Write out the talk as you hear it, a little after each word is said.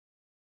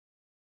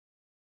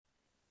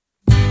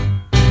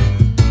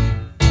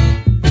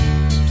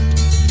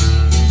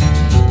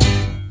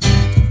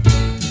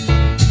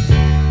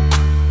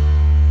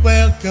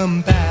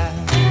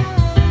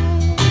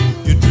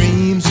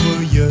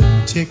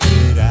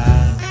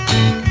out.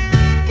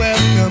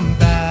 Welcome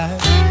back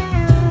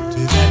to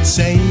that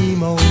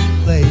same old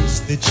place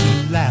that you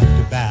laughed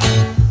about.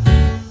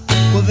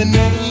 Well, the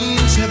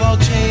names have all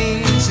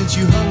changed since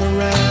you hung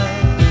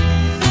around,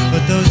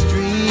 but those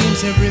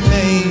dreams have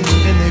remained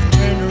and they've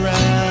turned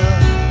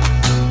around.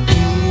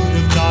 Who'd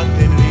have thought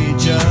they'd lead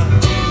ya?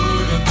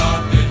 Who'd have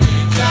thought they'd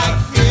lead ya? Back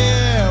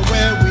here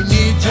where we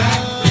need ya.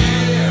 Back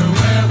here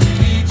where we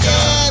need ya.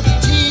 Yeah, we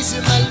tease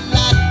him a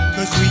lot,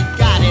 'cause we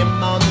got him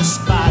on the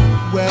spot.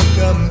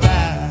 Welcome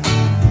back.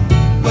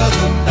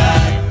 Welcome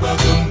back.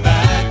 Welcome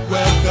back.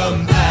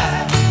 Welcome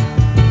back.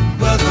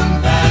 Welcome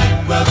back.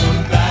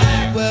 Welcome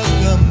back.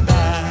 Welcome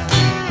back.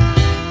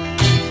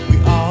 We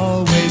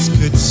always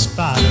could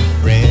spot a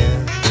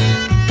friend.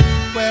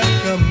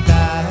 Welcome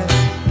back.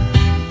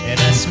 And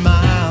I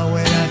smile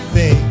when I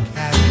think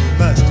how you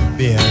must have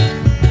been.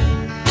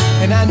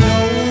 And I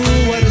know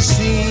what a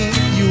scene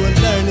you were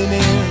learning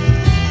in.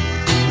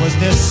 Was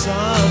there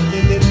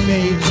something that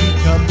made you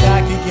come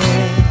back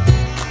again?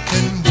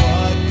 And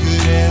what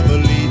could ever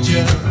lead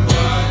you?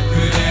 What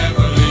could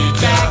ever lead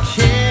you? Back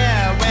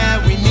here where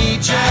we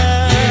need you.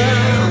 Back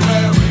here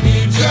where we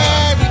need you.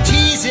 Yeah, we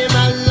tease him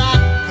a lot,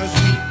 'cause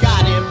we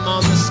got him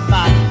on the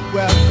spot.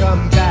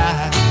 Welcome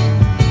back.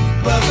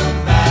 Welcome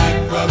back.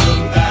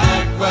 Welcome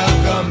back.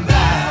 Welcome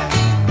back.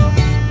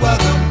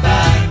 Welcome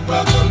back.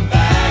 Welcome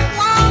back.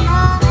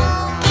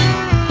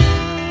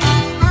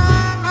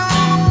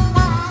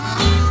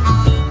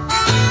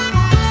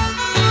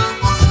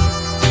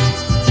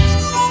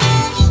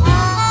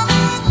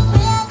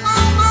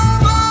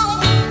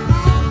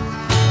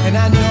 And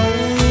I know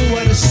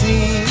what a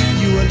scene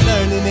you were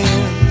learning in.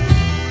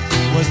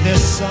 Was there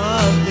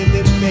something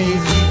that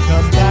made you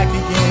come back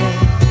again?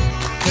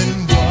 And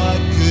what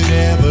could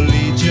ever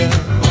lead you?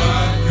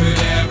 What could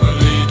ever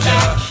lead you?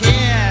 Back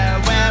here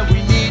where we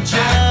need you.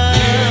 Back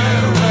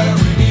here where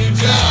we need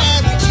you.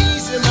 Yeah, we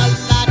tease him a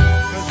lot,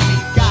 'cause we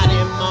got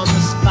him on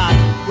the spot.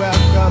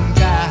 Welcome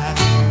back.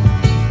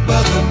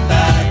 Welcome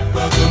back.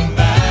 Welcome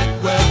back.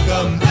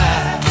 Welcome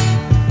back.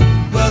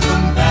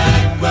 Welcome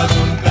back.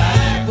 Welcome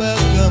back.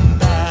 Welcome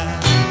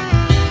back.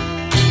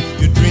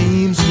 Your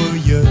dreams were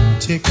your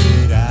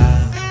ticket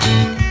out.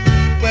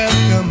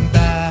 Welcome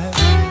back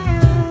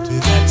to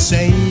that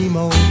same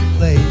old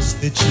place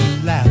that you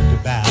laughed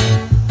about.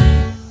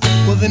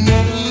 Well, the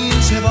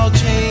names have all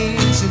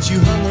changed since you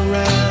hung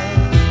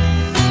around,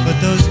 but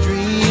those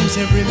dreams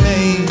have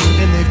remained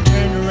and they've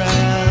turned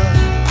around.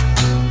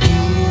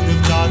 Who'd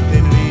have thought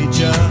they'd lead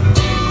ya?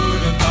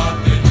 Who'd have thought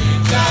they'd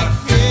lead ya? Back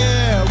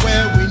here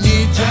where we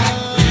need ya.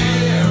 Back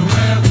here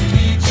where we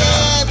need ya.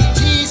 Yeah, we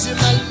tease him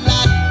a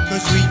lot,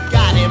 'cause we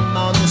got him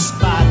on the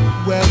spot.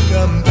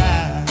 Welcome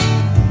back.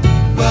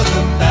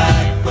 Welcome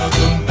back.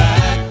 Welcome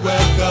back.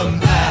 Welcome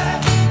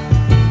back.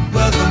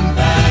 Welcome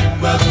back.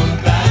 Welcome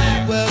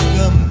back.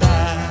 Welcome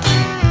back.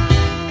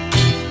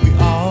 We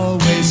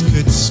always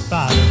could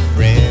spot a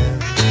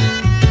friend.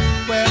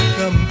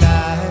 Welcome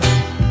back.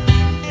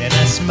 And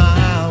I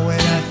smile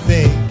when I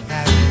think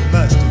how you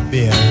must have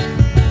been.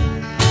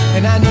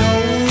 And I know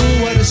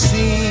what a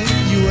scene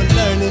you were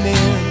learning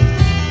in.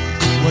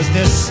 Was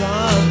there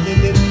something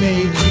that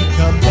made you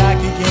come back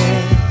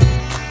again?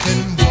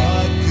 And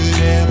what could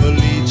ever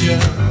lead you?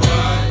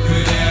 What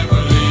could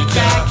ever lead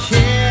you? Back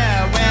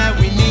here where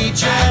we need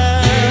you.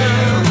 Back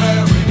here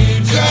where we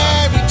need you.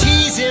 Yeah, we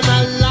tease him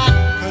a lot,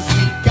 'cause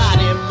we got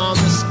him on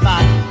the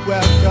spot.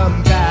 Welcome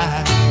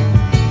back.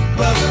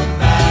 Welcome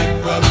back.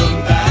 Welcome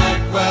back.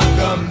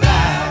 Welcome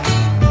back.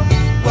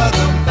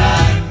 Welcome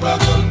back.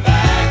 Welcome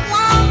back.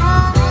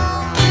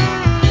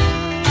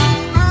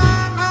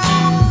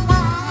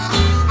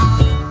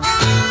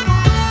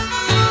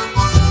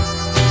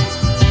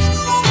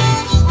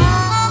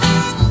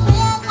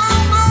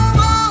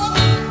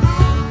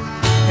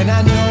 And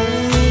I know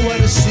what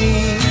a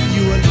scene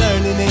you were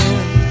learning in.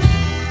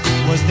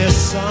 Was there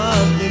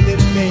something